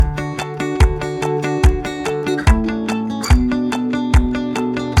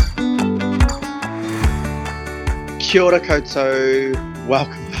Kia ora koutou.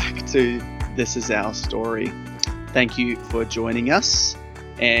 Welcome back to This Is Our Story. Thank you for joining us,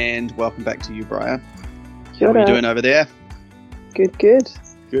 and welcome back to you, Briar. Kia How are you ora. doing over there? Good. Good.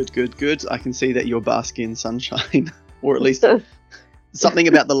 I can see that you're basking in sunshine, or at least something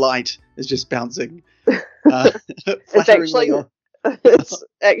about the light is just bouncing. Flatteringly It's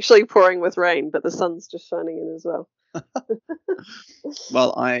actually pouring with rain, but the sun's just shining in as well.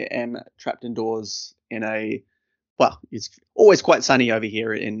 Well, I am trapped indoors it's always quite sunny over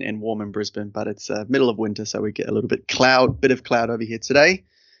here in warm in Brisbane, but it's middle of winter, so we get a little bit of cloud over here today.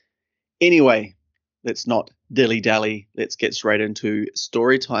 Anyway, let's not dilly-dally. Let's get straight into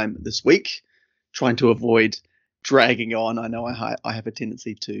story time this week, trying to avoid dragging on. I know I have a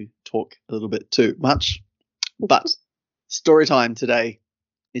tendency to talk a little bit too much, but story time today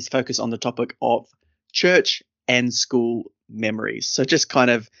is focused on the topic of church and school memories. So just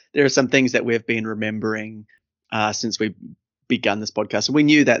there are some things that we've been remembering since we begun this podcast. And we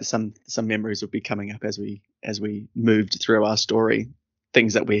knew that some memories would be coming up as we moved through our story,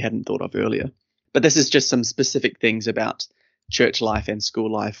 things that we hadn't thought of earlier. But this is just some specific things about church life and school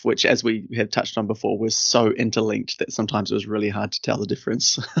life, which, as we have touched on before, was so interlinked that sometimes it was really hard to tell the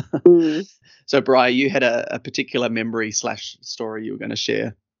difference. So, Briar, you had a particular memory / story you were going to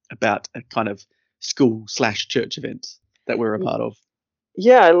share about a kind of school / church event that we're a part of.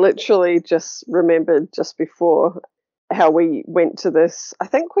 Yeah, I literally just remembered just before how we went to this. I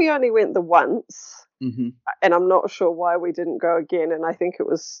think we only went the once, and I'm not sure why we didn't go again. And I think it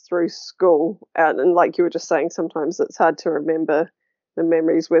was through school. And like you were just saying, sometimes it's hard to remember the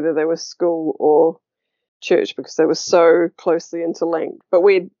memories, whether they were school or church, because they were so closely interlinked. But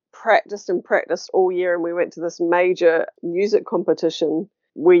we'd practiced all year, and we went to this major music competition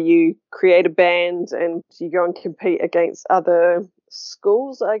where you create a band and you go and compete against other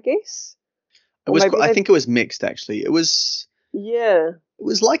schools, I guess. I think it was mixed, actually. It was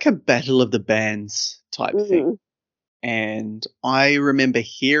like a battle of the bands type thing. And I remember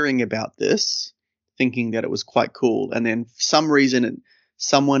hearing about this, thinking that it was quite cool. And then for some reason,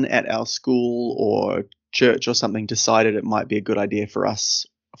 someone at our school or church or something decided it might be a good idea for us,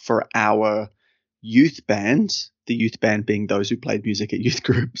 for our youth band, the youth band being those who played music at youth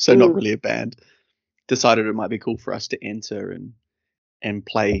group, so not really a band, decided it might be cool for us to enter and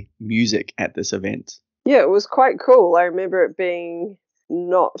play music at this event. Yeah, it was quite cool. I remember it being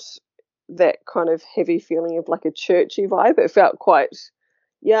not that kind of heavy feeling of like a churchy vibe. It felt quite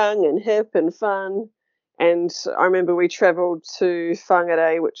young and hip and fun. And I remember we travelled to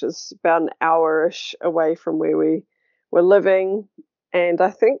Whangarei, which is about an hour-ish away from where we were living. And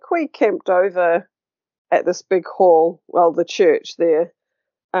I think we camped over at this big hall, the church there,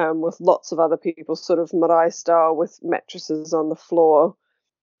 with lots of other people, sort of marae style, with mattresses on the floor.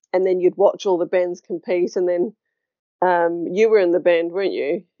 And then you'd watch all the bands compete, and then you were in the band, weren't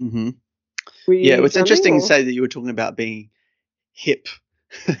you? Mm-hmm. Yeah, it was interesting to say that you were talking about being hip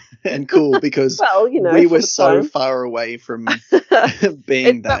and cool, because we were so far away from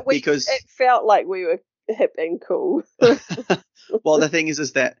being that. Because it felt like we were hip and cool. Well, the thing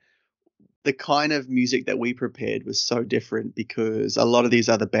is that the kind of music that we prepared was so different, because a lot of these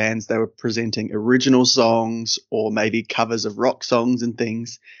other bands, they were presenting original songs or maybe covers of rock songs and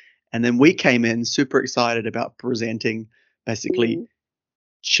things. And then we came in super excited about presenting basically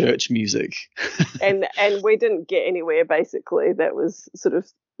church music. and we didn't get anywhere, basically. That was sort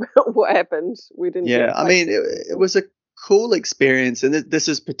of what happened. We didn't it was a cool experience, and this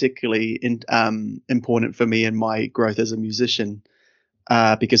is particularly important for me in my growth as a musician,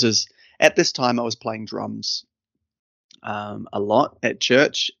 because at this time I was playing drums a lot at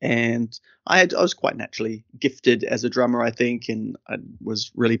church, and I was quite naturally gifted as a drummer, I think, and I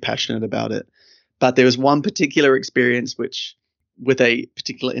was really passionate about it. But there was one particular experience with a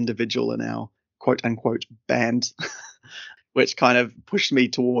particular individual in our quote-unquote band, which kind of pushed me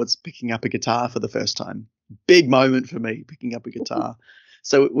towards picking up a guitar for the first time. Big moment for me, picking up a guitar.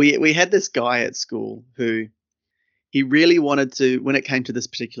 So we had this guy at school who he really wanted to, when it came to this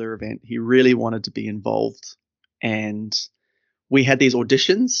particular event, he really wanted to be involved. And we had these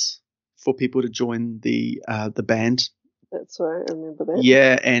auditions for people to join the band. That's right, I remember that.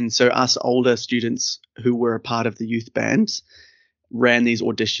 Yeah, and so us older students who were a part of the youth band ran these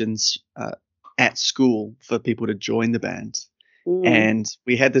auditions at school for people to join the band. And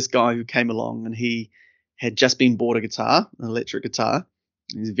we had this guy who came along, and he had just been bought a guitar, an electric guitar.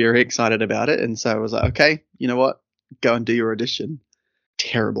 He's very excited about it. And so I was like, okay, you know what? Go and do your audition.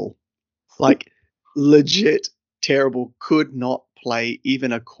 Terrible. Like legit terrible. Could not play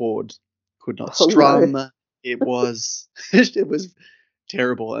even a chord. Could not strum. No. It was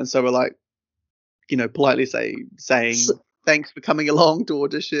terrible. And so we're like, politely saying thanks for coming along to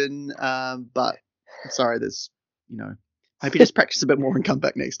audition, but I'm sorry, there's, maybe just practice a bit more and come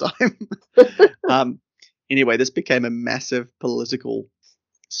back next time. Anyway, this became a massive political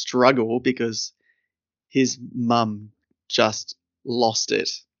struggle because his mum just lost it.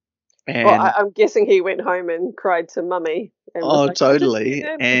 Well, And I'm guessing he went home and cried to mummy and was like, totally.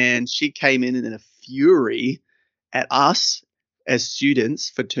 And she came in a fury at us as students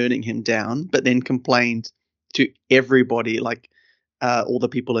for turning him down, but then complained to everybody, like all the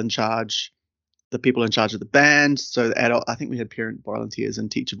people in charge of the band. So the adult, I think we had parent volunteers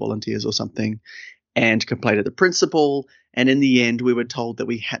and teacher volunteers or something, and complained to the principal. And in the end, we were told that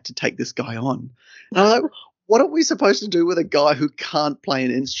we had to take this guy on. And I was like, what are we supposed to do with a guy who can't play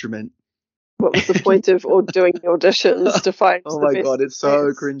an instrument? What was the point of doing the auditions to find Oh the my best God, it's so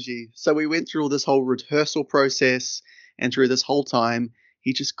players? cringy. So we went through all this whole rehearsal process, and through this whole time,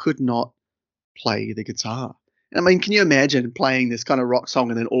 he just could not play the guitar. I mean, can you imagine playing this kind of rock song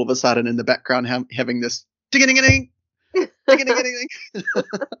and then all of a sudden in the background having this ding-a-ding-a-ding, ding-a-ding-a-ding,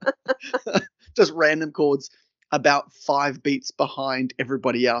 just random chords about 5 beats behind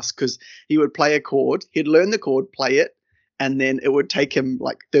everybody else, because he would play a chord, he'd learn the chord, play it, and then it would take him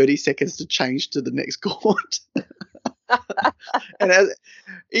like 30 seconds to change to the next chord. And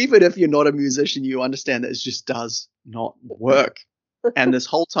even if you're not a musician, you understand that it just does not work. And this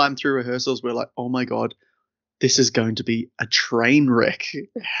whole time through rehearsals, we're like, oh my God, this is going to be a train wreck.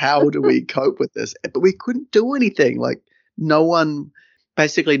 How do we cope with this? But we couldn't do anything. Like no one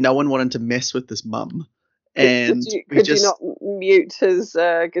wanted to mess with this mum. And could you not mute his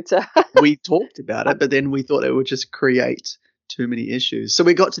guitar? We talked about it, but then we thought it would just create too many issues. So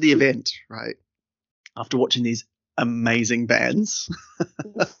we got to the event, right? After watching these amazing bands.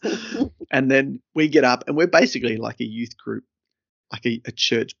 And then we get up and we're basically like a youth group, like a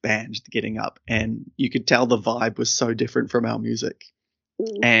church band getting up, and you could tell the vibe was so different from our music.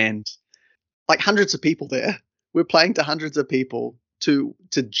 And like hundreds of people there. We're playing to hundreds of people, to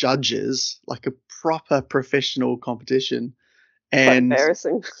judges, like a proper professional competition. And quite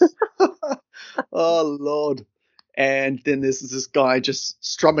embarrassing. Oh Lord. And then there's this guy just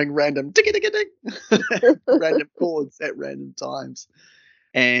strumming random ding random chords at random times.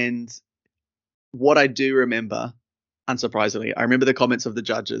 And what I do remember, unsurprisingly, I remember the comments of the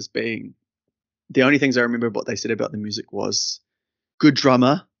judges being, the only things I remember what they said about the music was good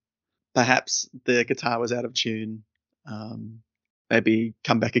drummer, perhaps the guitar was out of tune, maybe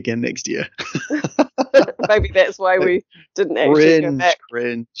come back again next year. Maybe that's why we didn't actually go back.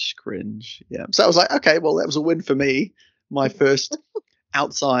 Cringe. Yeah. So I was like, okay, well, that was a win for me. My first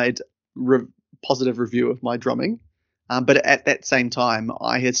outside positive review of my drumming. But at that same time,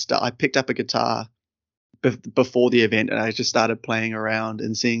 I picked up a guitar before the event, and I just started playing around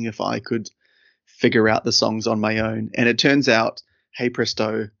and seeing if I could figure out the songs on my own. And it turns out, hey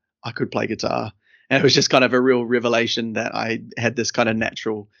presto, I could play guitar. And it was just kind of a real revelation that I had this kind of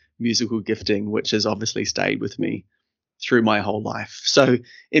natural musical gifting, which has obviously stayed with me through my whole life. So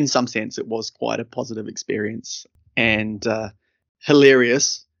in some sense, it was quite a positive experience and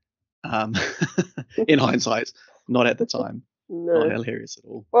hilarious in hindsight, not at the time. No. Not hilarious at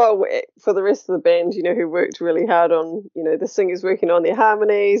all. Well, for the rest of the band, who worked really hard on, the singers working on their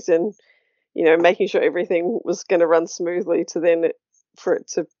harmonies and, making sure everything was going to run smoothly, to then for it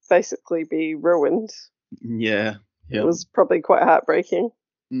to basically be ruined. Yeah. It was probably quite heartbreaking.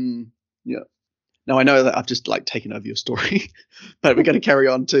 Yeah. Now I know that I've just taken over your story, but we're going to carry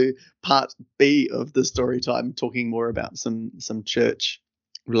on to part B of the story time, talking more about some church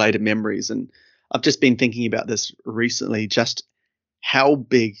related memories. And I've just been thinking about this recently, just how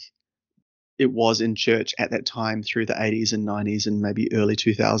big it was in church at that time through the 80s and 90s and maybe early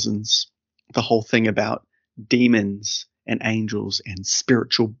 2000s. The whole thing about demons and angels and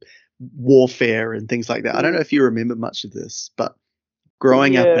spiritual warfare and things like that. I don't know if you remember much of this, but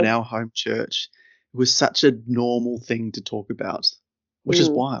growing up in our home church, it was such a normal thing to talk about, which is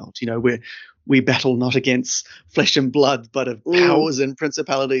wild. We battle not against flesh and blood, but of powers and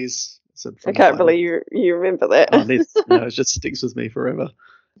principalities. I can't believe you remember that. It just sticks with me forever.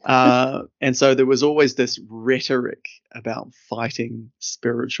 And so there was always this rhetoric about fighting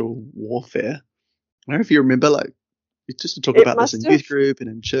spiritual warfare. I don't know if you remember, just to talk about this in youth group and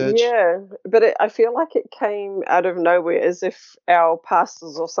in church. Yeah, but I feel like it came out of nowhere, as if our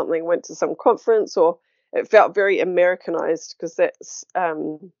pastors or something went to some conference, or it felt very Americanized, because that's,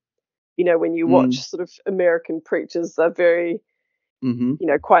 when you watch sort of American preachers, they're very,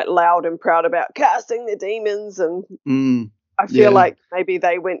 quite loud and proud about casting the demons. And I feel like maybe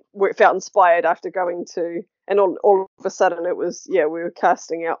they felt inspired after going to, and all of a sudden it was, we were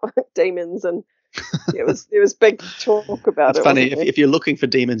casting out demons and There was big talk about It's it. funny, Wasn't there? if you're looking for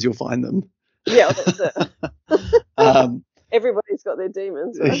demons, you'll find them. Yeah, that's it. um, Everybody's got their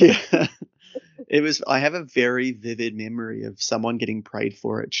demons, right? yeah. I have a very vivid memory of someone getting prayed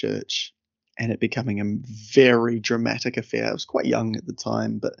for at church and it becoming a very dramatic affair. I was quite young at the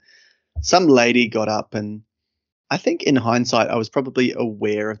time, but some lady got up, and I think in hindsight, I was probably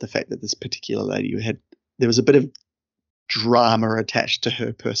aware of the fact that this particular lady there was a bit of drama attached to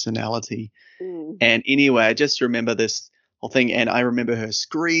her personality. Mm. And anyway, I just remember this whole thing, and I remember her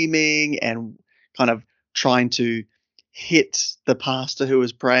screaming and kind of trying to hit the pastor who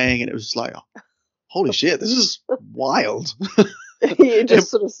was praying, and it was like, holy shit, this is wild. You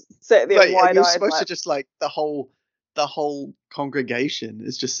just sort of sat there wide-eyed. You're supposed to just like the whole congregation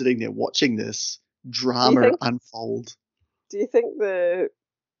is just sitting there watching this drama unfold. Do you think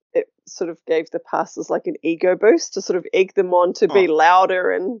it sort of gave the pastors like an ego boost to sort of egg them on to be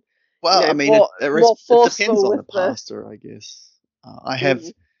louder and I mean, more it depends on the pastor, I guess. I have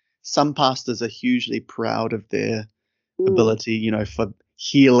some pastors are hugely proud of their ability, for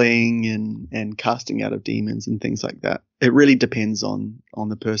healing and casting out of demons and things like that. It really depends on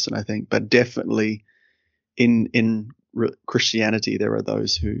the person, I think, but definitely in Christianity there are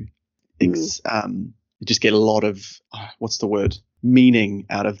those who just get a lot of meaning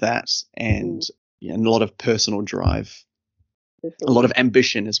out of that, and and a lot of personal drive. Definitely. A lot of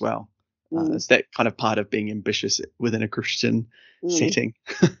ambition as well. It's that kind of part of being ambitious within a Christian setting.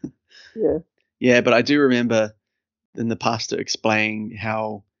 Yeah, but I do remember then the pastor explaining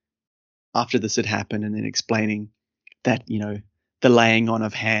how after this had happened, and then explaining that, the laying on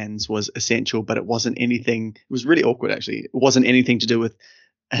of hands was essential, but it wasn't anything. It was really awkward, actually. It wasn't anything to do with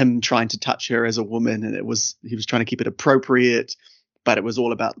him trying to touch her as a woman, and he was trying to keep it appropriate, but it was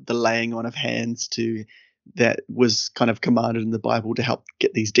all about the laying on of hands that was kind of commanded in the Bible to help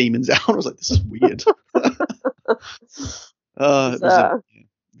get these demons out. I was like, this is weird. It was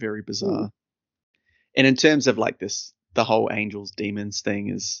very bizarre. And in terms of like the whole angels, demons thing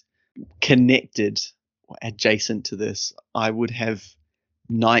is connected or adjacent to this. I would have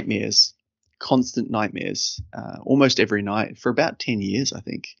nightmares, constant nightmares, almost every night for about 10 years, I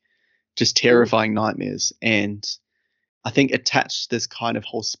think. Just terrifying nightmares. And I think attached to this kind of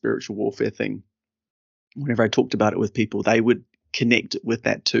whole spiritual warfare thing, whenever I talked about it with people, they would connect with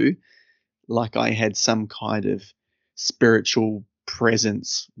that too. Like I had some kind of spiritual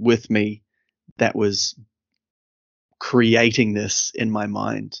presence with me that was creating this in my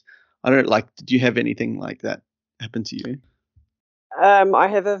mind. Did you have anything like that happen to you? I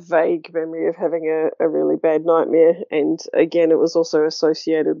have a vague memory of having a really bad nightmare, and again, it was also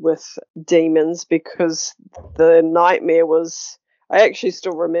associated with demons because the nightmare was, I actually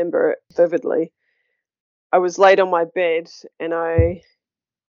still remember it vividly. I was laid on my bed and I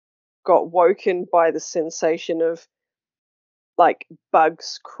got woken by the sensation of like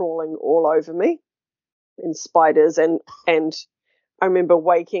bugs crawling all over me and spiders, and I remember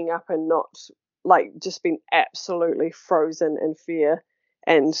waking up and not just being absolutely frozen in fear,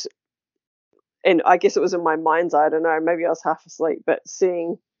 and I guess it was in my mind's eye, I don't know, maybe I was half asleep, but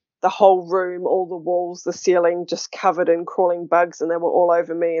seeing the whole room, all the walls, the ceiling just covered in crawling bugs, and they were all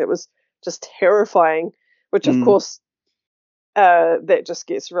over me, and it was just terrifying, which of course that just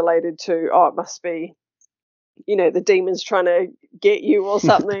gets related to, it must be, the demons trying to get you or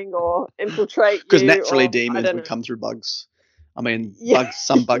something or infiltrate you. Because naturally demons would come through bugs. I mean,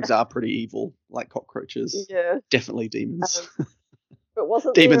 some bugs are pretty evil, like cockroaches. Yeah. Definitely demons. But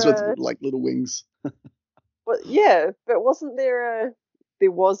wasn't demons with like little wings. But wasn't there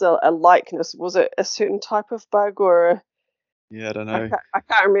was a likeness? Was it a certain type of bug or Yeah, I don't know. I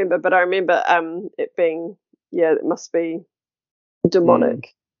can't remember, but I remember it being, it must be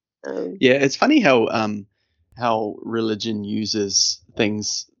demonic. Yeah, it's funny how religion uses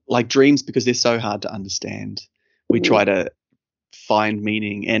things like dreams, because they're so hard to understand. We try to find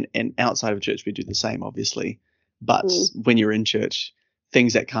meaning, and outside of church we do the same, obviously. But when you're in church,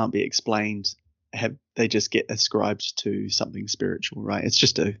 things that can't be explained they just get ascribed to something spiritual, right? It's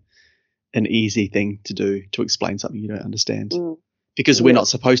just an easy thing to do, to explain something you don't understand, because we're not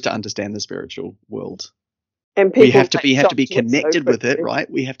supposed to understand the spiritual world. And we have to be connected with it, right?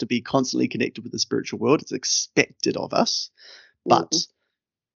 We have to be constantly connected with the spiritual world. It's expected of us, but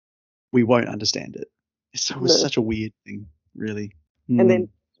we won't understand it. So it was such a weird thing, really. And then,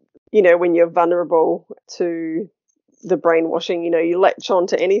 when you're vulnerable to the brainwashing, you latch on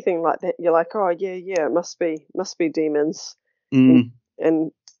to anything like that. You're like, oh yeah, it must be demons,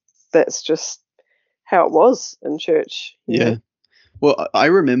 and that's just how it was in church. You know? Well, I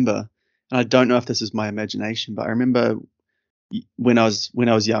remember. And I don't know if this is my imagination, but I remember when I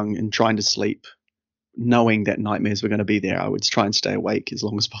was young and trying to sleep, knowing that nightmares were going to be there, I would try and stay awake as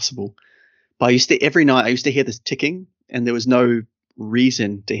long as possible. But every night I used to hear this ticking, and there was no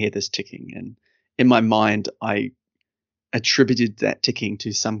reason to hear this ticking. And in my mind, I attributed that ticking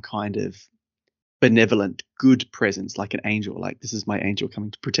to some kind of benevolent, good presence, like an angel, like this is my angel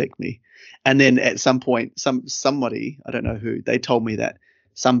coming to protect me. And then at some point, somebody, I don't know who, they told me that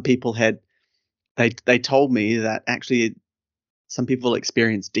some people had, they told me that actually some people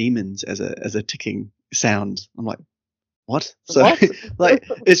experience demons as a ticking sound. I'm like, what? So What? like,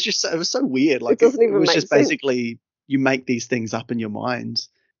 it was so weird. Like doesn't even was make just sense. basically you make these things up in your mind.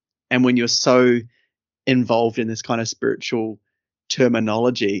 And when you're so involved in this kind of spiritual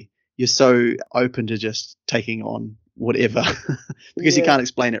terminology, you're so open to just taking on whatever because you Yeah. can't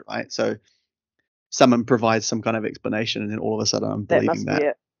explain it, right? So someone provides some kind of explanation, and then all of a sudden I'm That believing must that. be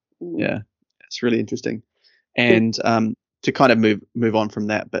it. Mm. Yeah, it's really interesting. And to kind of move on from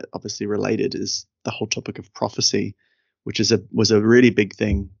that, but obviously related, is the whole topic of prophecy, which was a really big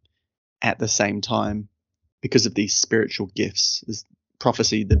thing at the same time because of these spiritual gifts. Is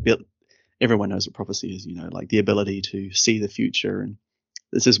prophecy, everyone knows what prophecy is, like the ability to see the future, and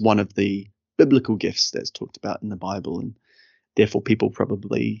this is one of the biblical gifts that's talked about in the Bible, and therefore people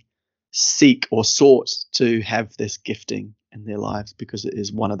probably seek or sought to have this gifting in their lives because it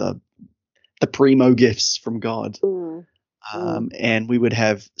is one of the primo gifts from God. And we would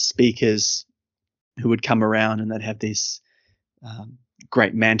have speakers who would come around, and they'd have this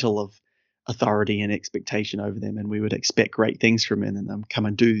great mantle of authority and expectation over them, and we would expect great things from them, and them come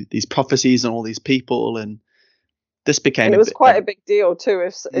and do these prophecies on all these people, and this became And it was quite a big deal too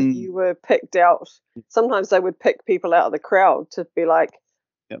if you were picked out. Sometimes they would pick people out of the crowd to be like,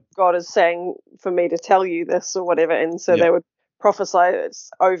 Yep. God is saying for me to tell you this or whatever, and so they would prophesy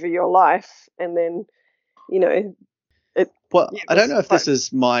it's over your life, and then I don't know if this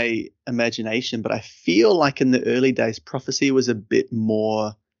is my imagination, but I feel like in the early days prophecy was a bit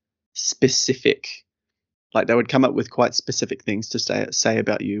more specific. Like they would come up with quite specific things to say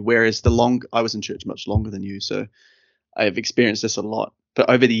about you, whereas I was in church much longer than you, so I've experienced this a lot. But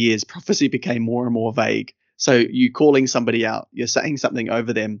over the years, prophecy became more and more vague. So you calling somebody out, you're saying something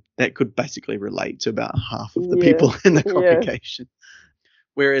over them that could basically relate to about half of the people in the congregation.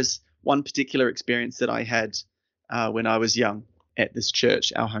 Whereas one particular experience that I had when I was young at this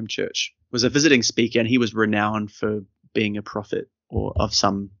church, our home church, was a visiting speaker, and he was renowned for being a prophet or of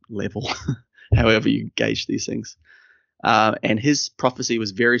some level, however you gauge these things. And his prophecy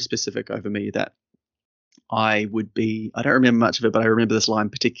was very specific over me that I don't remember much of it, but I remember this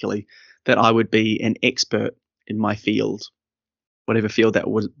line particularly, that I would be an expert in my field, whatever field that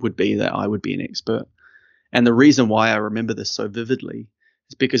would be, that I would be an expert. And the reason why I remember this so vividly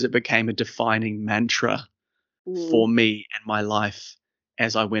is because it became a defining mantra for me and my life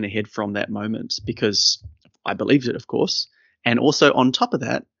as I went ahead from that moment, because I believed it, of course. And also on top of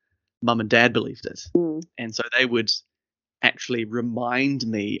that, Mum and Dad believed it. And so they would actually remind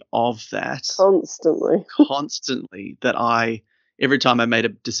me of that constantly, that every time I made a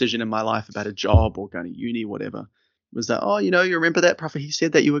decision in my life about a job or going to uni, whatever, was that, you remember that prophet, he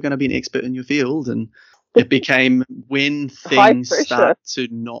said that you were going to be an expert in your field. And it became, when things start to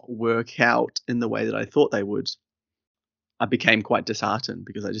not work out in the way that I thought they would, I became quite disheartened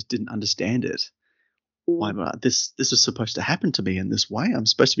because I just didn't understand it. Why this is supposed to happen to me in this way? I'm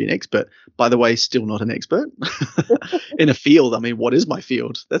supposed to be an expert. By the way, still not an expert in a field. I mean, what is my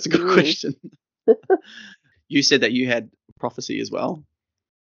field? That's a good question. You said that you had prophecy as well.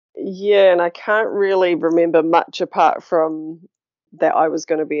 Yeah, and I can't really remember much apart from that I was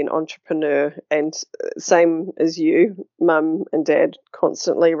going to be an entrepreneur, and same as you, Mum and Dad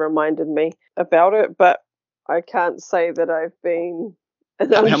constantly reminded me about it, but I can't say that I've been an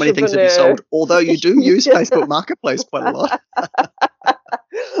entrepreneur. How many things have you sold? Although you do use Facebook Marketplace quite a lot.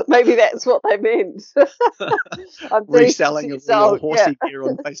 Maybe that's what they meant. I'm reselling of real horsey gear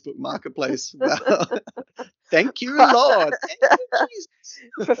on Facebook Marketplace. Wow. Thank you, Lord. Thank you, Jesus.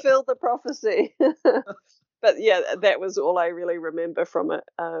 Fulfill the prophecy. But yeah, that was all I really remember from it.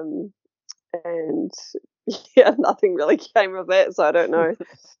 And yeah, nothing really came of that, so I don't know.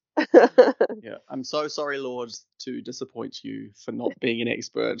 Yeah, I'm so sorry, Lord, to disappoint you for not being an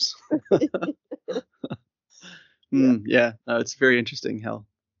expert. Yeah, no, it's very interesting how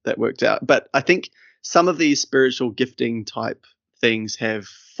that worked out. But I think some of these spiritual gifting type things have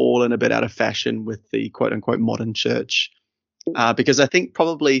fallen a bit out of fashion with the quote unquote modern church, because I think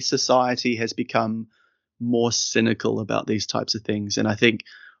probably society has become more cynical about these types of things. And I think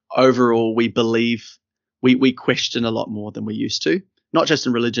overall we question a lot more than we used to, not just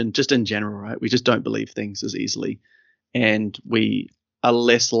in religion, just in general, right? We just don't believe things as easily, and we are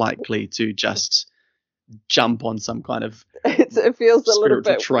less likely to just jump on some kind of it feels a little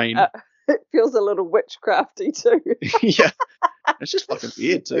spiritual bit train. It feels a little witchcrafty too. Yeah, it's just fucking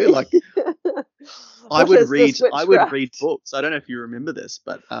weird too. Like I What would is this read witchcraft? books. I don't know if you remember this,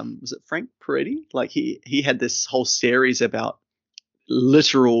 but was it Frank Peretti? Like he had this whole series about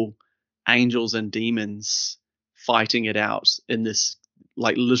literal angels and demons fighting it out in this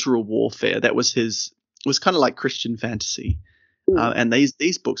like literal warfare. That was was kind of like Christian fantasy. And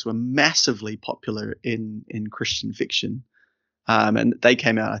these books were massively popular in Christian fiction. And they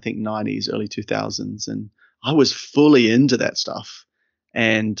came out, I think, 90s, early 2000s. And I was fully into that stuff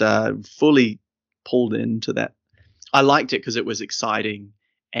and fully pulled into that. I liked it because it was exciting.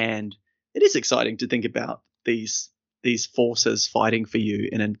 And it is exciting to think about these forces fighting for you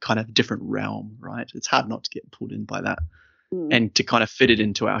in a kind of different realm, right? It's hard not to get pulled in by that and to kind of fit it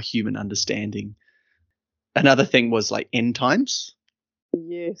into our human understanding. Another thing was like end times.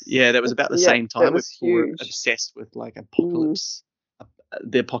 Yes. Yeah, that was about the same time that we were was huge. obsessed with like apocalypse,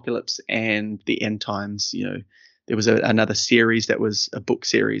 the apocalypse and the end times. You know, there was another series that was a book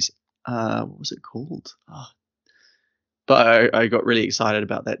series. What was it called? But I got really excited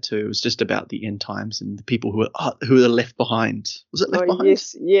about that too. It was just about the end times and the people who are left behind. Was it Left Behind?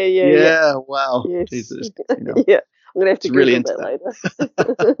 Yes. Yeah. Yeah. Wow. Yes. Jesus. Yeah. I'm gonna have to It's really Google into that that.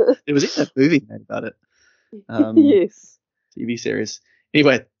 later. There was even a movie made about it. Yes. TV series.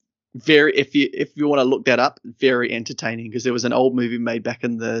 Anyway, if you want to look that up, very entertaining because there was an old movie made back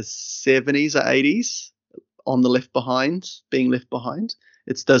in the 70s or 80s on being left behind.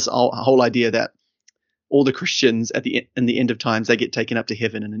 It's this whole idea that all the Christians in the end of times, they get taken up to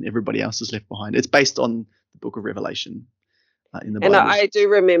heaven and then everybody else is left behind. It's based on the book of Revelation in the Bible. And I do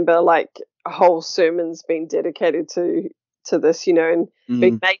remember like whole sermons being dedicated to this, you know, and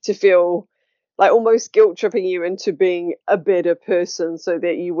being made to feel like almost guilt tripping you into being a better person so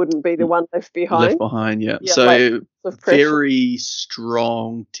that you wouldn't be the one left behind. Left behind, yeah. Yeah, so like, very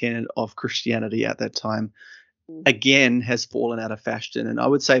strong tenet of Christianity at that time. Again, has fallen out of fashion. And I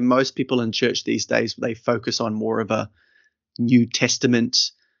would say most people in church these days, they focus on more of a New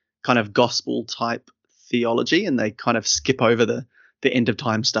Testament kind of gospel type theology, and they kind of skip over the end of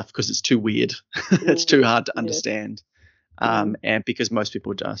time stuff because it's too weird. It's too hard to understand. And because most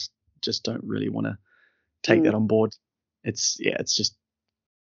people just don't really want to take that on board. It's just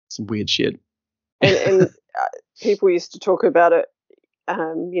some weird shit. And people used to talk about it,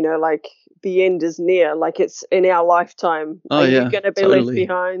 you know, like the end is near, like it's in our lifetime. Are you going to be left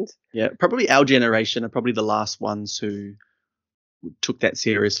behind? Yeah, probably our generation are probably the last ones who took that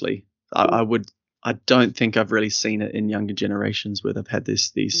seriously. I don't think I've really seen it in younger generations where they've had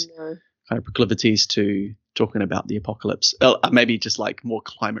these kind of proclivities to talking about the apocalypse. Maybe just like more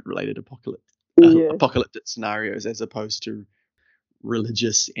climate related apocalyptic scenarios as opposed to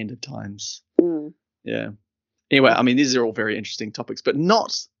religious end of times. Yeah. Anyway, I mean, these are all very interesting topics, but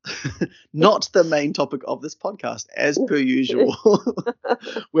not the main topic of this podcast. As per usual,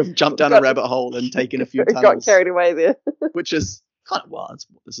 we've jumped down a rabbit hole and taken a few tunnels. Got carried away there. Which is kind of, that's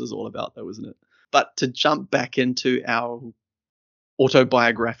what this is all about, though, isn't it? But to jump back into our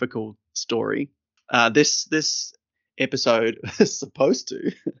autobiographical story, this episode is supposed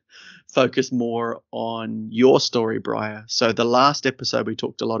to focus more on your story, Briar. So the last episode, we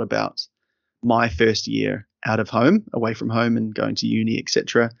talked a lot about my first year out of home, away from home and going to uni,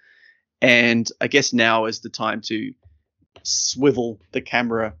 etc. And I guess now is the time to swivel the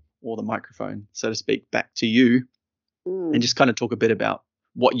camera or the microphone, so to speak, back to you and just kind of talk a bit about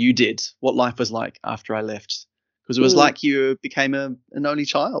what you did, what life was like after I left. Because it was like you became an only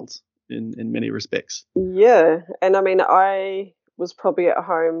child in many respects. Yeah. And I mean, I was probably at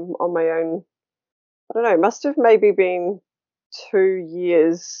home on my own. I don't know, must have maybe been 2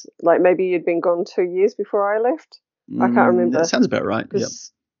 years, like maybe you'd been gone 2 years before I left. I can't remember. That sounds about right. Yep.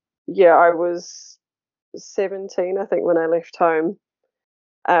 Yeah, I was 17, I think, when I left home.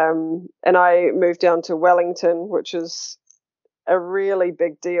 And I moved down to Wellington, which is a really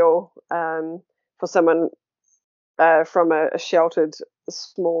big deal for someone from a sheltered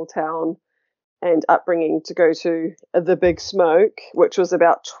small town and upbringing to go to the Big Smoke, which was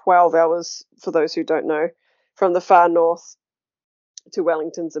about 12 hours, for those who don't know, from the far north to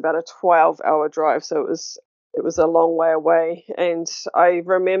Wellington's about a 12-hour drive. So it was a long way away. And I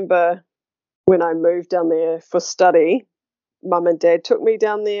remember when I moved down there for study, Mum and Dad took me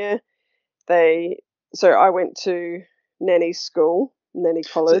down there. So I went to Nanny school, Nanny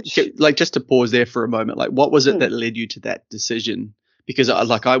college. So, like, just to pause there for a moment, like, what was it that led you to that decision? Because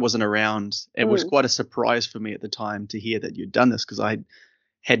I wasn't around. It was quite a surprise for me at the time to hear that you'd done this, because I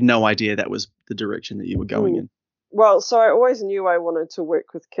had no idea that was the direction that you were going in. Well, so I always knew I wanted to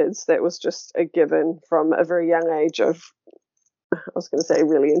work with kids. That was just a given from a very young age of, I was going to say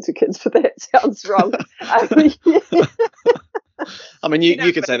really into kids, but that sounds wrong. Yeah, I mean, you know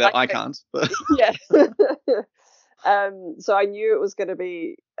you could what I say mean, that. like I can't. But yeah. So I knew it was going to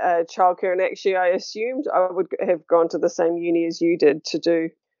be childcare, and actually I assumed I would have gone to the same uni as you did to do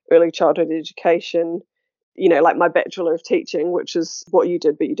early childhood education, like my Bachelor of Teaching, which is what you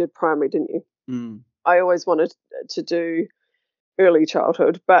did, but you did primary, didn't you? mm, I always wanted to do early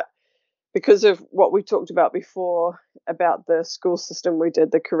childhood, but because of what we talked about before about the school system we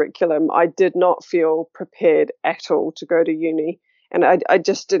did, the curriculum, I did not feel prepared at all to go to uni. And I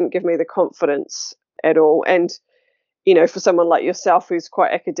just didn't give me the confidence at all. And, for someone like yourself who's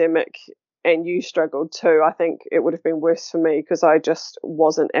quite academic and you struggled too, I think it would have been worse for me because I just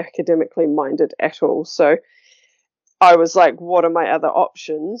wasn't academically minded at all. So I was like, what are my other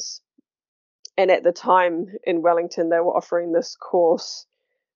options? And at the time in Wellington, they were offering this course.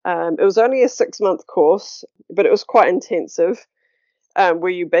 It was only a 6-month course, but it was quite intensive. Where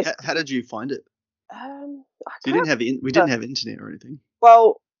you how basically, did you find it? I So you can't didn't have we didn't remember. have internet or anything.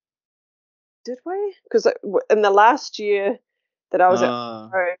 Well, did we? Because in the last year that I was at Uh,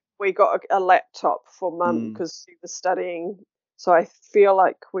 home, we got a laptop for Mum mm. because she was studying. So I feel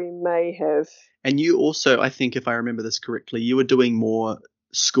like we may have. And you also, I think, if I remember this correctly, you were doing more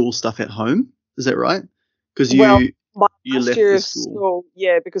school stuff at home. Is that right? Because Well, my you last left year the of school. school,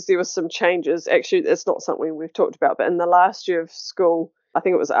 yeah, because there was some changes. Actually, it's not something we've talked about, but in the last year of school, I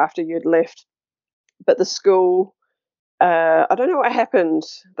think it was after you'd left, but the school, I don't know what happened.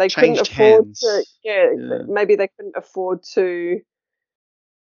 They couldn't Changed afford to, hands. yeah, Yeah. maybe they couldn't afford to.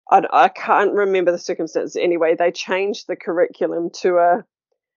 I can't remember the circumstances. Anyway, they changed the curriculum to a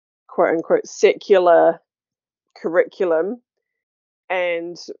quote unquote secular curriculum,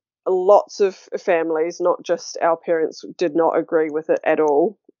 and lots of families, not just our parents, did not agree with it at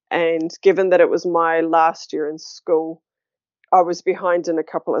all. And given that it was my last year in school, I was behind in a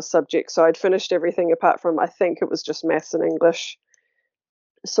couple of subjects. So I'd finished everything apart from, I think it was just maths and English.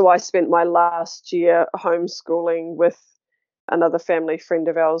 So I spent my last year homeschooling with another family friend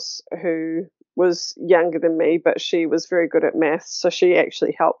of ours who was younger than me, but she was very good at maths. So she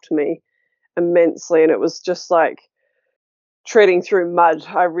actually helped me immensely. And it was just like treading through mud.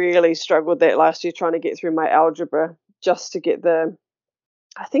 I really struggled that last year trying to get through my algebra just to get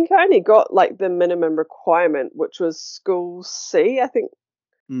I think I only got like the minimum requirement, which was school C. I think,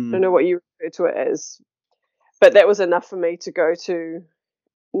 I don't Mm. know what you refer to it as, but that was enough for me to go to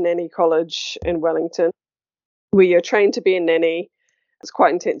nanny college in Wellington, where you're trained to be a nanny. It's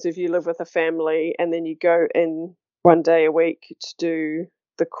quite intensive. You live with a family and then you go in one day a week to do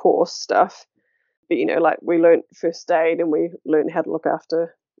the course stuff. But, like we learned first aid and we learned how to look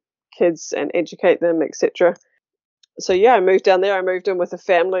after kids and educate them, etc. So yeah, I moved down there. I moved in with a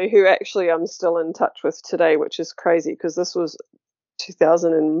family who actually I'm still in touch with today, which is crazy because this was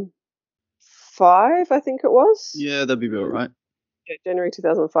 2005, I think it was. Yeah, that'd be about right. Yeah, January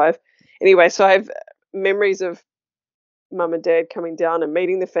 2005. Anyway, so I have memories of mum and dad coming down and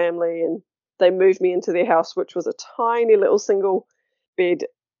meeting the family, and they moved me into their house, which was a tiny little single bed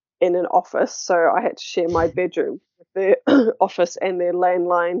in an office. So I had to share my bedroom with their office and their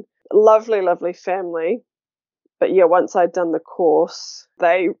landline. Lovely, lovely family. But yeah, once I'd done the course,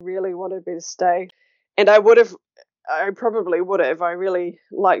 they really wanted me to stay. And I probably would have. I really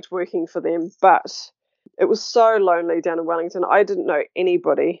liked working for them, but it was so lonely down in Wellington. I didn't know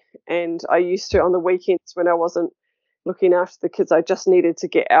anybody. And I used to, on the weekends when I wasn't looking after the kids, I just needed to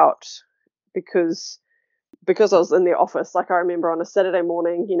get out because I was in the office. Like I remember on a Saturday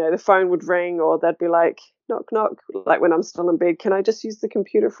morning, the phone would ring or they'd be like, knock, knock, like when I'm still in bed, can I just use the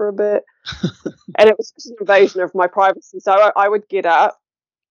computer for a bit? And it was just an invasion of my privacy. So I would get up,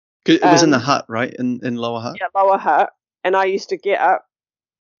 'Cause it was in the um, hut, right? In Lower Hut. yeah, lower hut, and I used to get up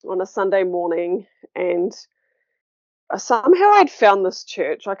on a Sunday morning and somehow I'd found this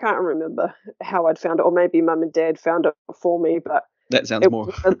church. I can't remember how I'd found it, or maybe mum and dad found it for me, but That sounds it more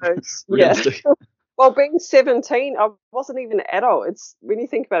was one of those, yeah. realistic. Well, being 17, I wasn't even an adult. It's when you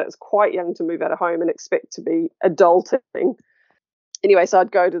think about it, it's quite young to move out of home and expect to be adulting. Anyway, so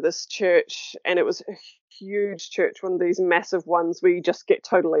I'd go to this church, and it was a huge church, one of these massive ones where you just get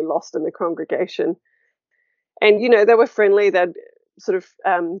totally lost in the congregation. And they were friendly. They'd sort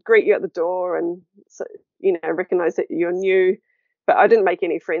of greet you at the door and recognize that you're new. But I didn't make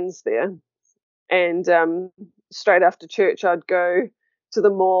any friends there. And straight after church, I'd go to the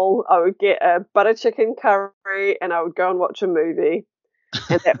mall. I would get a butter chicken curry, and I would go and watch a movie.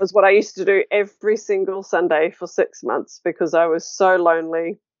 And that was what I used to do every single Sunday for 6 months because I was so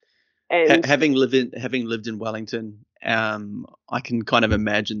lonely. And Having lived in Wellington, I can kind of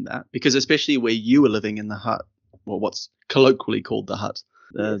imagine that, because especially where you were living in the hut, well, what's colloquially called the hut,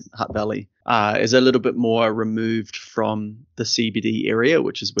 the Hutt Valley, is a little bit more removed from the CBD area,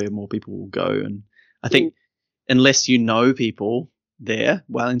 which is where more people will go. And I think unless you know people there,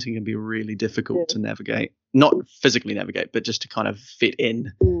 Wellington can be really difficult to navigate. Not physically navigate, but just to kind of fit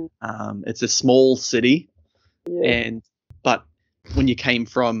in. It's a small city, but when you came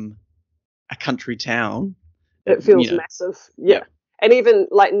from a country town, it feels massive. And even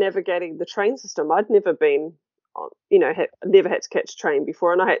like navigating the train system, I'd never been on, never had to catch a train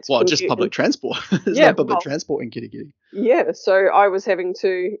before, and I had to just public transport. There's no public transport in Kirikiri. So I was having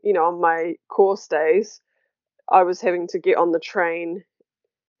to, on my course days, I was having to get on the train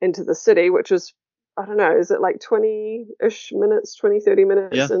into the city, which was, I don't know, is it like 20-ish minutes, 30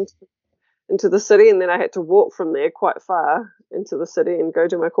 minutes into the city, and then I had to walk from there quite far into the city and go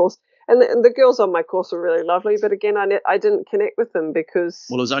do my course. And the girls on my course were really lovely, but again, I didn't connect with them because...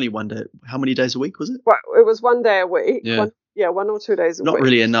 Well, it was only one day. How many days a week was it? Well, it was 1 day a week. Yeah. 1 or 2 days a week. Not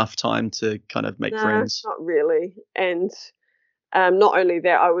really enough time to kind of make friends. Not really. And not only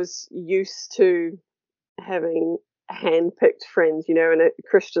that, I was used to having hand-picked friends, in a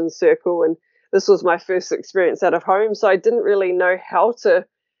Christian circle, and this was my first experience out of home, so I didn't really know how to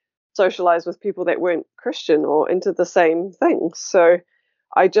socialize with people that weren't Christian or into the same things. So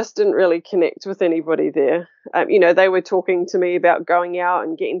I just didn't really connect with anybody there. They were talking to me about going out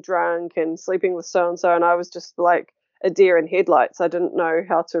and getting drunk and sleeping with so-and-so, and I was just like a deer in headlights. I didn't know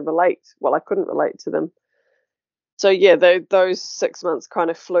how to relate. Well, I couldn't relate to them. So those 6 months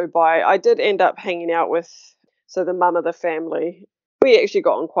kind of flew by. I did end up hanging out with, the mum of the family. We actually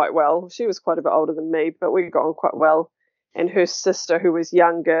got on quite well. She was quite a bit older than me, but we got on quite well. And her sister, who was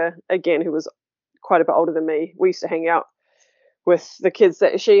younger, again, who was quite a bit older than me, we used to hang out with the kids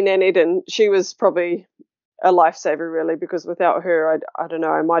that she nannied, and she was probably a lifesaver, really, because without her, I don't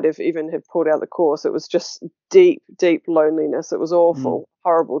know, I might have even have pulled out the course. It was just deep, deep loneliness. It was awful,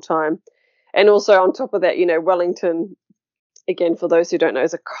 horrible time. And also on top of that, Wellington, again, for those who don't know,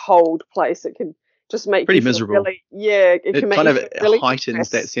 is a cold place. It can just make pretty you miserable. Really, it can make kind you of really heightens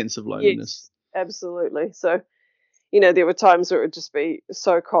that sense of loneliness. Yes, absolutely. So, there were times where it would just be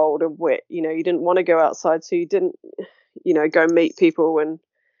so cold and wet. You didn't want to go outside, so you didn't, go meet people. And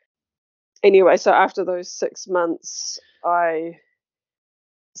anyway, so after those 6 months, I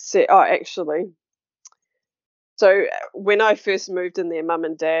said, so when I first moved in there, mum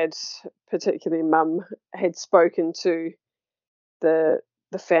and dad, particularly mum, had spoken to the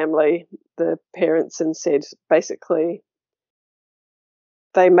family, the parents, and said basically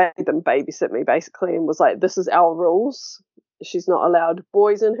they made them babysit me basically, and was like, this is our rules. She's not allowed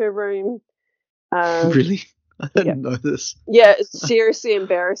boys in her room. Really? I didn't know this. Yeah, it's seriously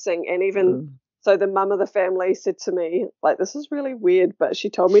embarrassing. And even so, the mum of the family said to me, like, this is really weird, but she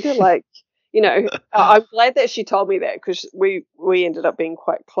told me to, like, I'm glad that she told me that, because we ended up being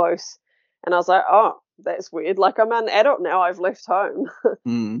quite close. And I was like, oh, that's weird. Like, I'm an adult now. I've left home.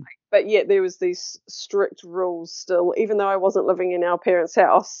 But yet there was these strict rules still. Even though I wasn't living in our parents'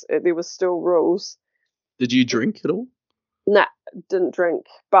 house, there was still rules. Did you drink at all? Nah, didn't drink.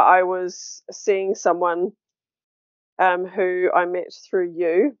 But I was seeing someone who I met through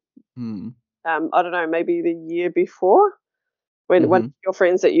you. I don't know, maybe the year before, when one of your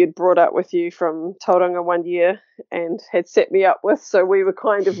friends that you'd brought up with you from Tauranga one year and had set me up with. So we were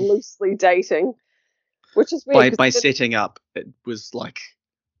kind of loosely dating, which is weird. By setting up, it was like,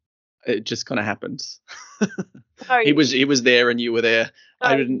 it just kind of happened. He was there and you were there. No,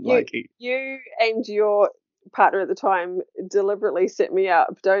 I didn't like it. You and your partner at the time deliberately set me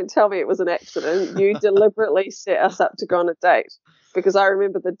up. Don't tell me it was an accident. You deliberately set us up to go on a date, because I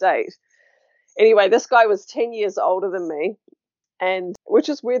remember the date. Anyway, this guy was 10 years older than me, and which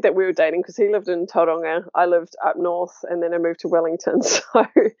is weird that we were dating, because he lived in Tauranga, I lived up north, and then I moved to Wellington, so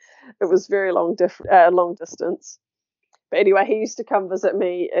it was very long distance. But anyway, he used to come visit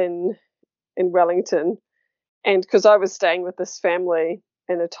me in Wellington, and because I was staying with this family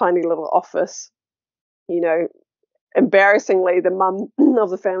in a tiny little office, embarrassingly, the mum of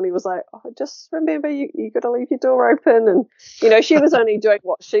the family was like, oh, just remember, you got to leave your door open. And, she was only doing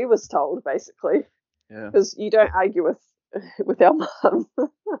what she was told, basically, because you don't argue with our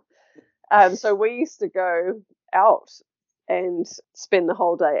mum. So we used to go out and spend the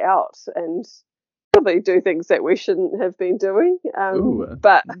whole day out and probably do things that we shouldn't have been doing.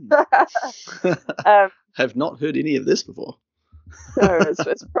 But have not heard any of this before. No,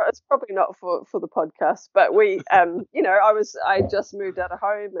 it's probably not for the podcast. But we, I just moved out of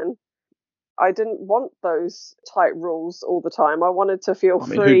home, and I didn't want those tight rules all the time. I wanted to feel I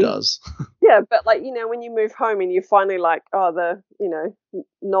free. mean, who does? Yeah, but like, when you move home and you're finally like, oh,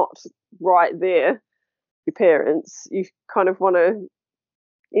 not right there, your parents, you kind of want to,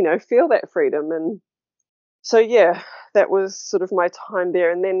 feel that freedom. And so, yeah, that was sort of my time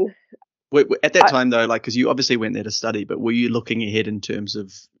there. And then At that time, though, like, because you obviously went there to study, but were you looking ahead in terms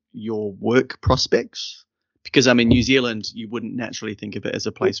of your work prospects? Because, I mean, New Zealand, you wouldn't naturally think of it as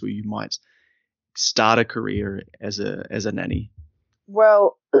a place where you might start a career as a nanny.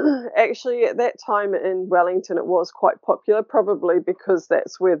 Well, actually, at that time in Wellington, it was quite popular, probably because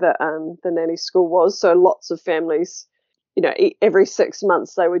that's where the nanny school was. So lots of families, every 6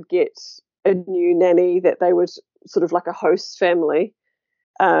 months they would get a new nanny that they would sort of like a host family.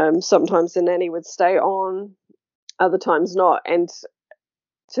 Sometimes the nanny would stay on, other times not. And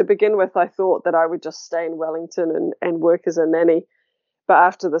to begin with, I thought that I would just stay in Wellington and work as a nanny. But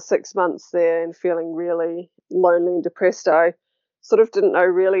after the 6 months there and feeling really lonely and depressed, I sort of didn't know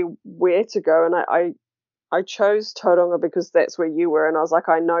really where to go. And I chose Tauranga because that's where you were. And I was like,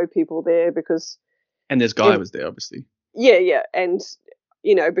 I know people there because... And this guy was there, obviously. Yeah. And,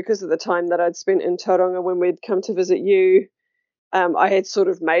 because of the time that I'd spent in Tauranga when we'd come to visit you, I had sort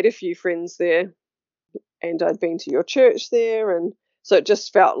of made a few friends there. And I'd been to your church there. And so it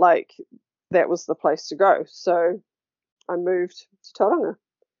just felt like that was the place to go. So I moved to Tauranga.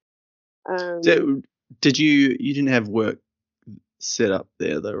 So you didn't have work set up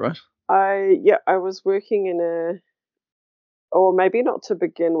there though, right? I was working or maybe not to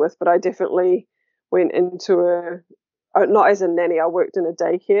begin with, but I definitely went into not as a nanny, I worked in a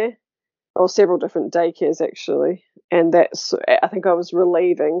daycare, or several different daycares actually. And I think I was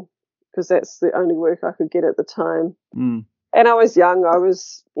relieving because that's the only work I could get at the time. Mm. And I was young.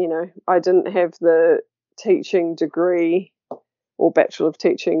 I didn't have the teaching degree or Bachelor of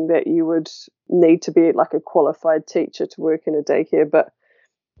Teaching that you would need to be like a qualified teacher to work in a daycare, but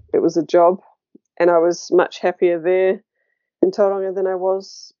it was a job, and I was much happier there in Tauranga than I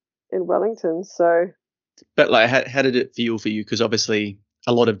was in Wellington. So, but like, how did it feel for you? Because obviously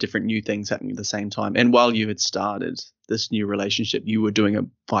a lot of different new things happening at the same time, and while you had started this new relationship, you were doing it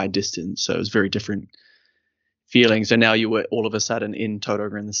by distance, so it was very different feeling. So now you were all of a sudden in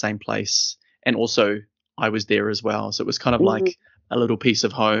Tauranga in the same place, and also I was there as well, so it was kind of like a little piece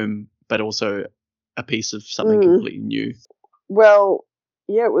of home, but also a piece of something completely new. Well,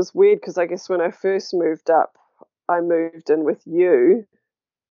 yeah, it was weird because I guess when I first moved up, I moved in with you.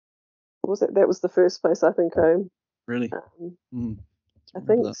 Was it? That was the first place I think I... Really? I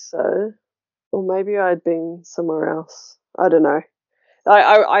think so. Or maybe I'd been somewhere else. I don't know.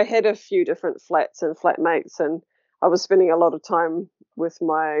 I had a few different flats and flatmates, and I was spending a lot of time with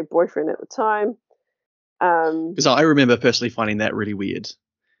my boyfriend at the time. Because I remember personally finding that really weird.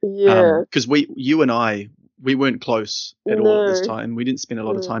 Yeah. Because you and I, we weren't close at all at this time. We didn't spend a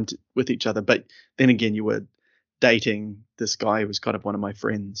lot of time with each other. But then again, you were dating this guy who was kind of one of my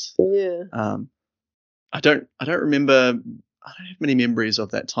friends. Yeah. I don't remember. I don't have many memories of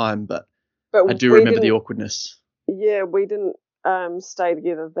that time, but I do remember the awkwardness. Yeah, we didn't stay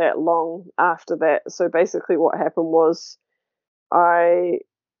together that long after that. So basically, what happened was, I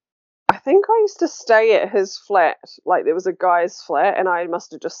think I used to stay at his flat. Like, there was a guy's flat, and I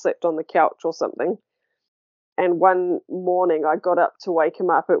must have just slept on the couch or something. And one morning I got up to wake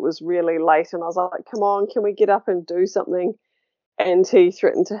him up. It was really late, and I was like, come on, can we get up and do something? And he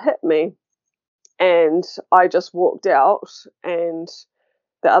threatened to hit me. And I just walked out, and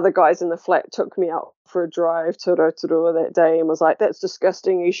the other guys in the flat took me out for a drive to Rotorua that day and was like, that's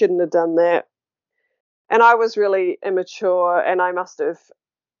disgusting, you shouldn't have done that. And I was really immature, and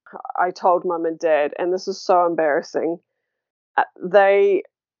I told mum and dad, and this is so embarrassing. They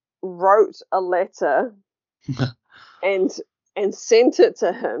wrote a letter and sent it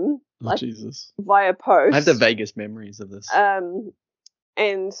to him, Jesus, via post. I have the vaguest memories of this.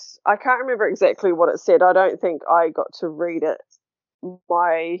 And I can't remember exactly what it said. I don't think I got to read it.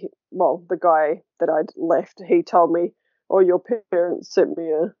 The guy that I'd left, he told me, "Oh, your parents sent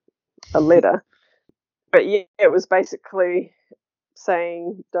me a letter." But yeah, it was basically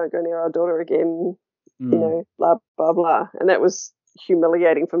saying, "Don't go near our daughter again," blah blah blah, and that was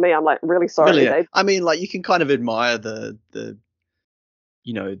humiliating for me. I'm like, really sorry. Really? I mean, like, you can kind of admire the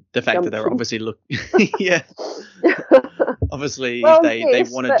fact that they're obviously yeah. Obviously, they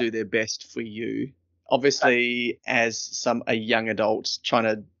want to do their best for you. Obviously, as a young adult trying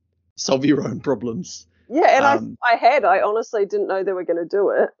to solve your own problems. Yeah, and I honestly didn't know they were going to do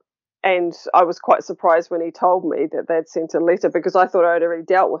it. And I was quite surprised when he told me that they'd sent a letter, because I thought I'd already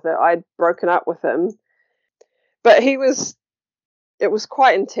dealt with it. I'd broken up with him. But it was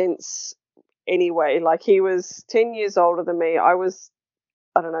quite intense. anyway. Like, he was 10 years older than me. I was,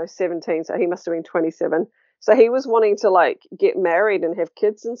 I don't know, 17, so he must have been 27. So he was wanting to like get married and have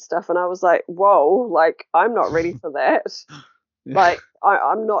kids and stuff, and I was like, whoa, like, I'm not ready for that. Like,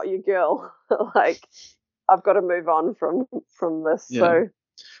 I'm not your girl. Like, I've got to move on from this. Yeah. So,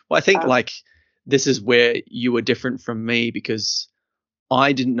 well, I think like this is where you were different from me, because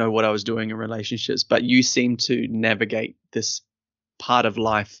I didn't know what I was doing in relationships, but you seem to navigate this part of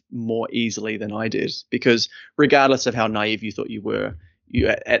life more easily than I did, because regardless of how naive you thought you were, you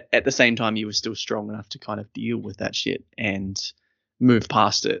at the same time you were still strong enough to kind of deal with that shit and move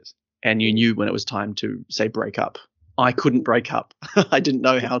past it. And you knew when it was time to say break up. I couldn't break up. I didn't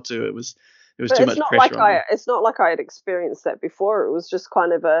know how to. It was too much pressure on me. It's not like I had experienced that before. It was just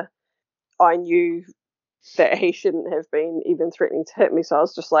kind of I knew that he shouldn't have been even threatening to hit me, so I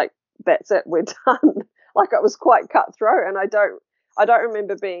was just like, that's it, we're done. Like, it was quite cutthroat, and I don't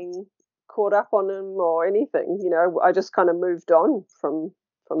remember being caught up on him or anything. You know, I just kind of moved on from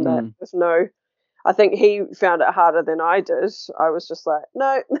that. There's no, I think he found it harder than I did. I was just like,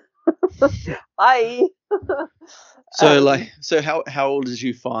 no, bye. So how old did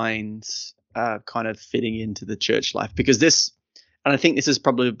you find kind of fitting into the church life? Because this, and I think this is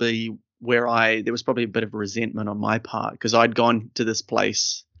probably where there was probably a bit of resentment on my part, because I'd gone to this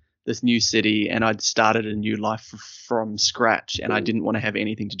place, this new city, and I'd started a new life from scratch, and I didn't want to have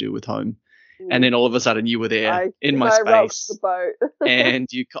anything to do with home. And then all of a sudden you were there in my space, the boat. and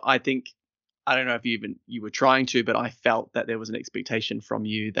I think, I don't know if you were trying to, but I felt that there was an expectation from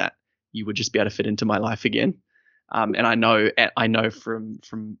you that you would just be able to fit into my life again. And I know from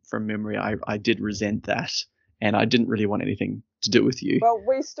memory, I did resent that, and I didn't really want anything to do with you. Well,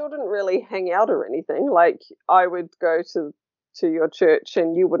 we still didn't really hang out or anything. Like, I would go to your church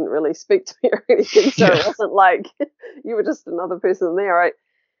and you wouldn't really speak to me or anything. So It wasn't like you were just another person there.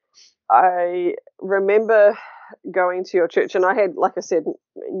 I remember going to your church, and I had, like I said,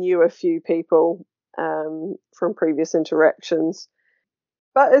 knew a few people from previous interactions,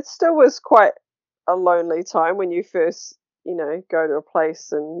 but it still was quite a lonely time when you first, go to a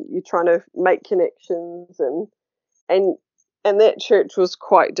place and you're trying to make connections, and that church was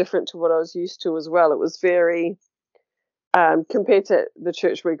quite different to what I was used to as well. It was very, compared to the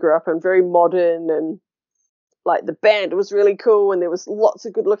church we grew up in, very modern, and like the band was really cool, and there was lots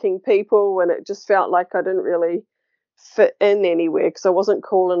of good looking people, and it just felt like I didn't really fit in anywhere because I wasn't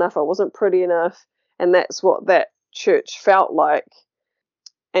cool enough, I wasn't pretty enough, and that's what that church felt like.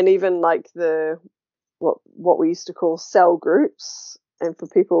 And even like what we used to call cell groups, and for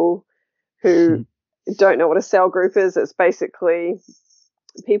people who don't know what a cell group is, it's basically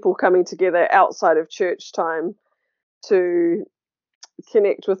people coming together outside of church time to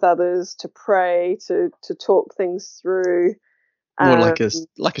connect with others, to pray, to talk things through. More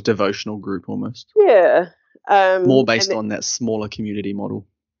like a devotional group almost. Yeah. More based on that smaller community model.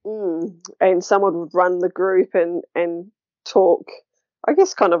 And someone would run the group and talk, I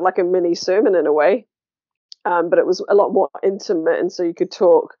guess, kind of like a mini sermon in a way. But it was a lot more intimate, and so you could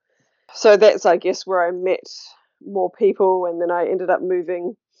talk. So that's, I guess, where I met more people, and then I ended up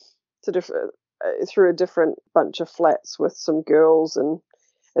moving to through a different bunch of flats with some girls, and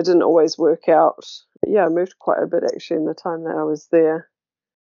it didn't always work out. But yeah, I moved quite a bit actually in the time that I was there.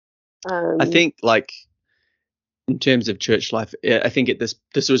 I think, like, in terms of church life, I think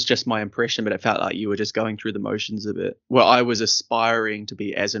this was just my impression, but it felt like you were just going through the motions of it. Well, I was aspiring to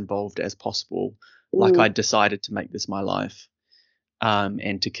be as involved as possible. Like, I decided to make this my life,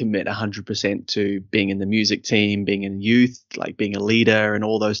 and to commit 100% to being in the music team, being in youth, like being a leader and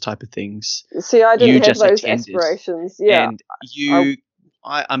all those type of things. See, I didn't have those aspirations. Yeah. And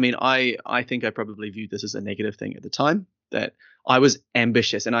I think I probably viewed this as a negative thing at the time, that I was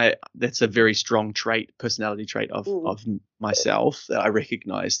ambitious, and that's a very strong personality trait of myself, that I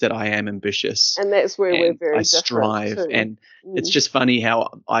recognize that I am ambitious. And that's where we're very different. I strive too. And it's just funny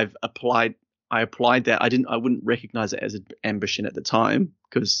how I applied that. I wouldn't recognize it as an ambition at the time,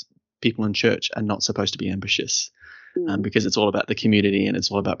 because people in church are not supposed to be ambitious, because it's all about the community and it's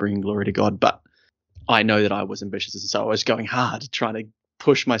all about bringing glory to God. But I know that I was ambitious, and so I was going hard, trying to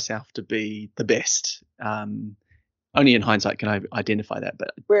push myself to be the best. Only in hindsight can I identify that,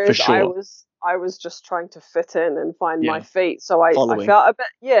 but whereas for sure, I was just trying to fit in and find my feet. So I felt a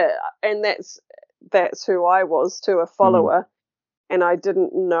bit, and that's who I was, to a follower, and I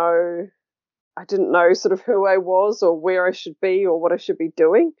didn't know sort of who I was or where I should be or what I should be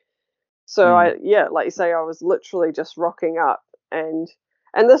doing. So like you say, I was literally just rocking up, and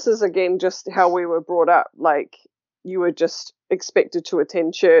this is again just how we were brought up. Like, you were just expected to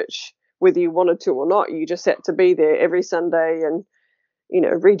attend church whether you wanted to or not. You just had to be there every Sunday, and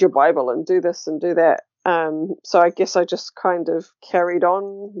read your Bible and do this and do that. So I guess I just kind of carried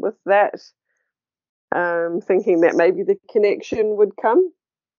on with that, thinking that maybe the connection would come.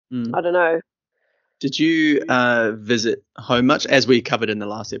 Mm. I don't know. Did you visit home much? As we covered in the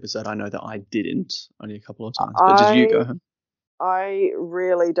last episode, I know that I didn't, only a couple of times. But did you go home? I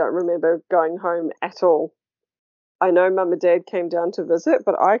really don't remember going home at all. I know Mum and Dad came down to visit,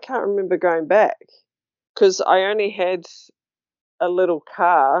 but I can't remember going back because I only had a little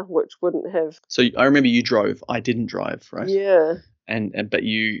car, which wouldn't have. So I remember you drove. I didn't drive, right? Yeah. But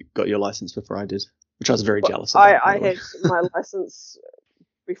you got your license before I did, which I was very jealous of. I had my license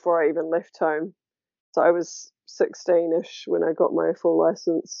before I even left home. So I was 16-ish when I got my full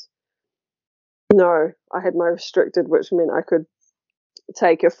license. No, I had my restricted, which meant I could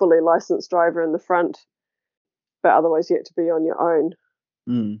take a fully licensed driver in the front, but otherwise you had to be on your own.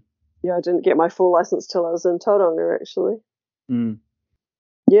 Mm. Yeah, I didn't get my full license till I was in Tauranga, actually. Mm.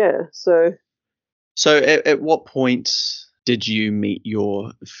 Yeah, so at what point did you meet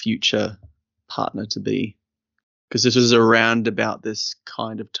your future partner to be? Because this was around about this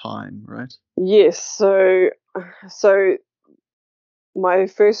kind of time, right? yes, so my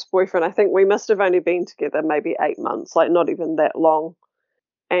first boyfriend, I think we must have only been together maybe 8 months, like not even that long.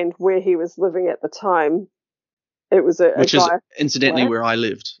 And where he was living at the time, it was which a is guy incidentally flat. where I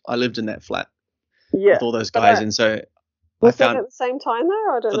lived. I lived in that flat Yeah, with all those guys, and so was I found that at the same time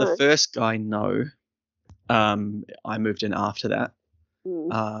though? I don't know. For the first guy, no. I moved in after that.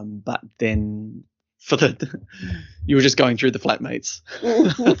 But then you were just going through the flatmates.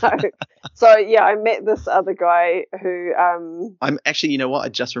 No. So yeah, I met this other guy who I'm actually, you know what? I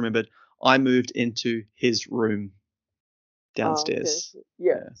just remembered. I moved into his room downstairs. Oh, okay.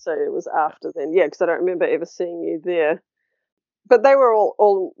 Yeah, so it was after then. Yeah, because I don't remember ever seeing you there. But they were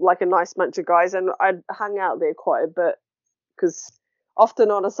all like a nice bunch of guys, and I hung out there quite a bit because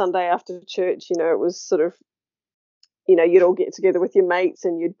often on a Sunday after church, it was sort of, you'd all get together with your mates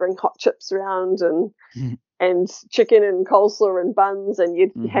and you'd bring hot chips around and chicken and coleslaw and buns, and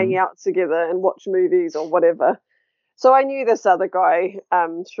you'd hang out together and watch movies or whatever. So I knew this other guy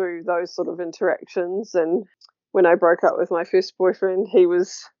through those sort of interactions, and when I broke up with my first boyfriend, he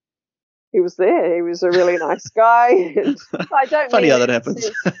was there. He was a really nice guy. And I don't Funny mean how that happens.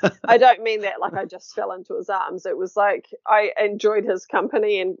 I don't mean that like I just fell into his arms. It was like I enjoyed his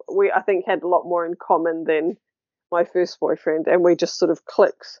company, and we, I think, had a lot more in common than my first boyfriend, and we just sort of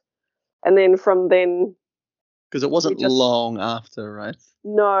clicked. And then from then, because it wasn't long after, right?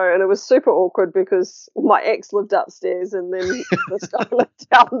 No, and it was super awkward because my ex lived upstairs and then this guy lived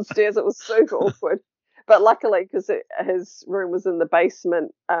downstairs. It was super awkward. But luckily, because his room was in the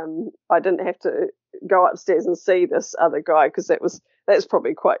basement, I didn't have to go upstairs and see this other guy because that's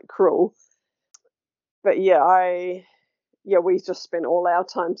probably quite cruel. But yeah, we just spent all our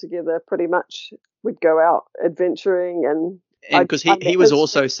time together pretty much. We'd go out adventuring, and because he was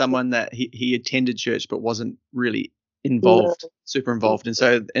also someone that he attended church but wasn't really super involved. And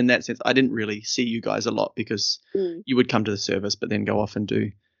so in that sense, I didn't really see you guys a lot because you would come to the service but then go off and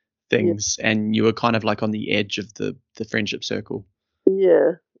do things, and you were kind of like on the edge of the friendship circle.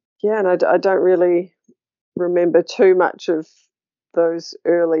 Yeah, and I don't really remember too much of those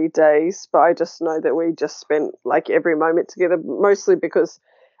early days, but I just know that we just spent like every moment together, mostly because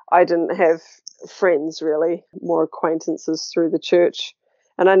I didn't have friends really, more acquaintances through the church,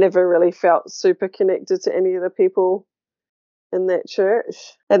 and I never really felt super connected to any of the people in that church.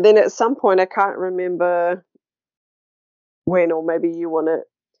 And then at some point, I can't remember when, or maybe you want to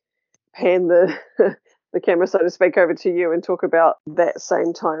pan the camera, so to speak, over to you and talk about that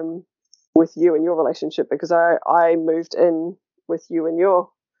same time with you and your relationship, because I moved in with you and your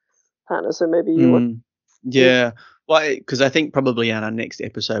partner, so maybe you would. Yeah. Well, because I think probably on our next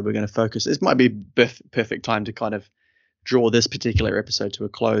episode we're going to focus. This might be perfect time to kind of draw this particular episode to a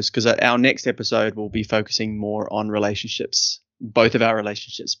close, because our next episode will be focusing more on relationships, both of our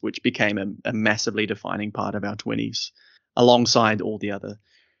relationships, which became a massively defining part of our 20s, alongside all the other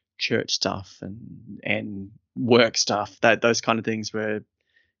church stuff and work stuff. That those kind of things were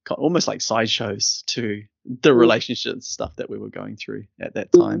almost like sideshows to the relationship stuff that we were going through at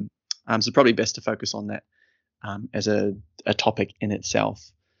that time. So probably best to focus on that as a topic in itself.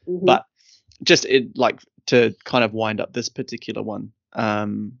 But just to kind of wind up this particular one,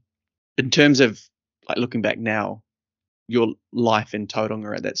 in terms of like looking back now, your life in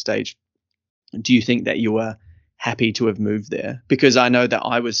Tauranga at that stage, do you think that you were happy to have moved there? Because I know that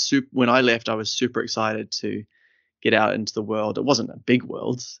I was when I left, I was super excited to get out into the world. It wasn't a big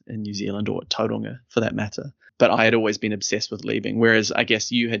world in New Zealand or Tauranga for that matter, but I had always been obsessed with leaving. Whereas I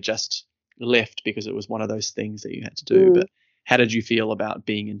guess you had just left because it was one of those things that you had to do. But how did you feel about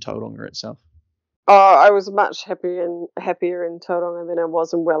being in Tauranga itself? Oh, I was much happier in Tauranga than I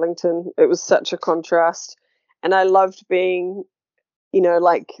was in Wellington. It was such a contrast, and I loved being,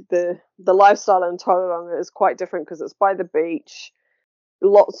 like the lifestyle in Tauranga is quite different because it's by the beach,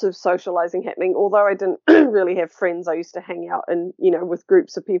 lots of socializing happening. Although I didn't really have friends, I used to hang out and with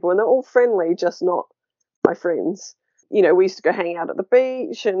groups of people, and they're all friendly, just not my friends. We used to go hang out at the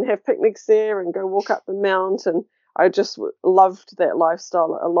beach and have picnics there and go walk up the mountain. I just loved that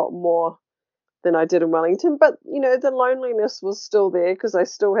lifestyle a lot more than I did in Wellington. But, the loneliness was still there because I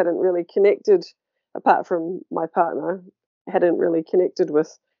still hadn't really connected, apart from my partner, hadn't really connected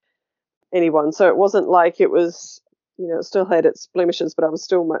with anyone. So it wasn't like it was, it still had its blemishes, but I was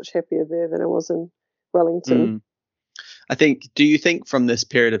still much happier there than I was in Wellington. Do you think from this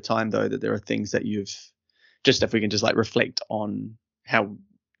period of time, though, that there are things that you've, just if we can just like reflect on how,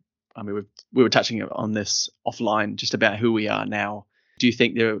 I mean, we were touching on this offline, just about who we are now. Do you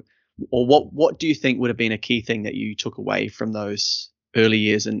think or what do you think would have been a key thing that you took away from those early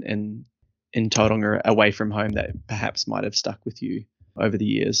years in Tauranga, away from home, that perhaps might have stuck with you over the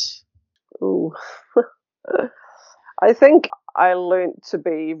years? Ooh. I think I learned to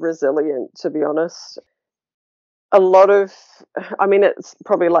be resilient, to be honest. It's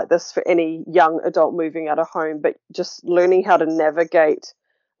probably like this for any young adult moving out of home, but just learning how to navigate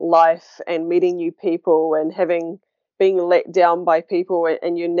life and meeting new people and being let down by people,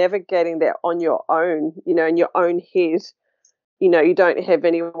 and you're navigating that on your own, in your own head. You don't have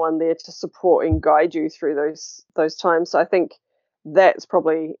anyone there to support and guide you through those times. So I think that's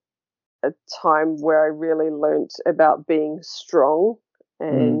probably a time where I really learnt about being strong,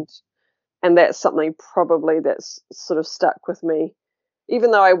 and that's something probably that's sort of stuck with me. Even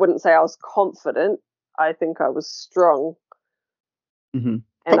though I wouldn't say I was confident, I think I was strong. Mm-hmm.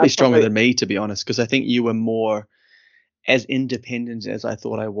 Probably stronger than me, to be honest, because I think you were more as independent as I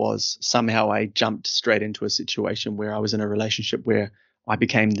thought I was. Somehow I jumped straight into a situation where I was in a relationship where I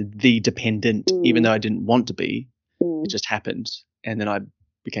became the dependent, even though I didn't want to be. It just happened. And then I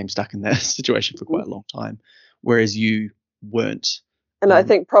became stuck in that situation for quite a long time, whereas you weren't. And I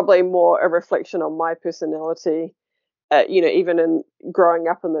think probably more a reflection on my personality. Even in growing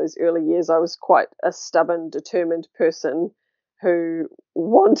up in those early years, I was quite a stubborn, determined person who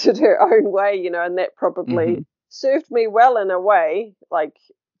wanted her own way, and that probably served me well in a way, like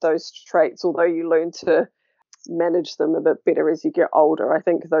those traits, although you learn to manage them a bit better as you get older. I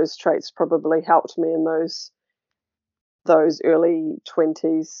think those traits probably helped me in those early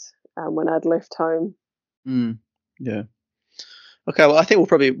 20s when I'd left home. Yeah. Okay, well, I think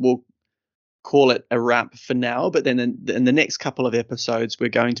we'll call it a wrap for now, but then in the next couple of episodes, we're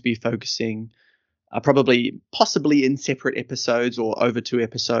going to be focusing possibly in separate episodes or over 2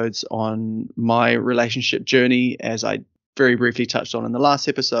 episodes on my relationship journey, as I very briefly touched on in the last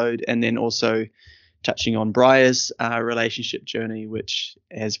episode, and then also touching on Briar's relationship journey, which,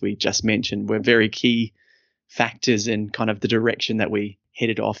 as we just mentioned, were very key factors in kind of the direction that we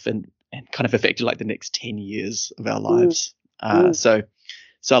headed off and kind of affected like the next 10 years of our lives. So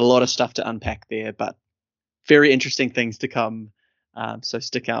a lot of stuff to unpack there, but very interesting things to come. So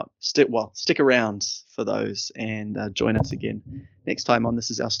stick around for those, and join us again next time on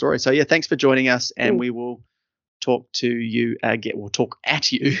This Is Our Story. So yeah, thanks for joining us, and we will talk to you again. We'll talk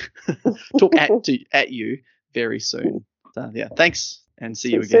at you, at you very soon. So yeah, thanks, and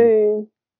see you again. Soon.